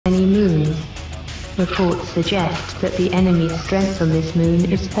Reports suggest that the enemy's strength on this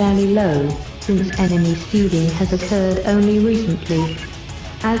moon is fairly low, since enemy seeding has occurred only recently.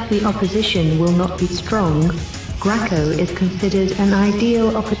 As the opposition will not be strong, Graco is considered an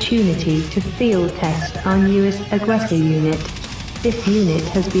ideal opportunity to field test our newest aggressor unit. This unit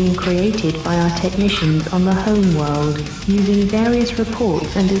has been created by our technicians on the homeworld, using various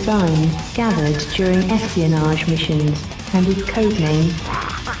reports and designs gathered during espionage missions, and is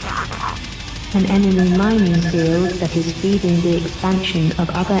codenamed an enemy mining field that is feeding the expansion of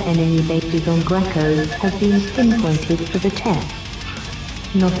other enemy bases on Greco has been pinpointed for the test.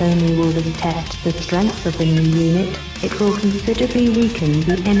 Not only will this test the strength of the new unit, it will considerably weaken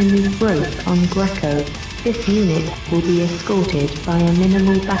the enemy's growth on Greco. This unit will be escorted by a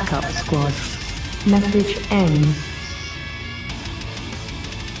minimal backup squad. Message ends.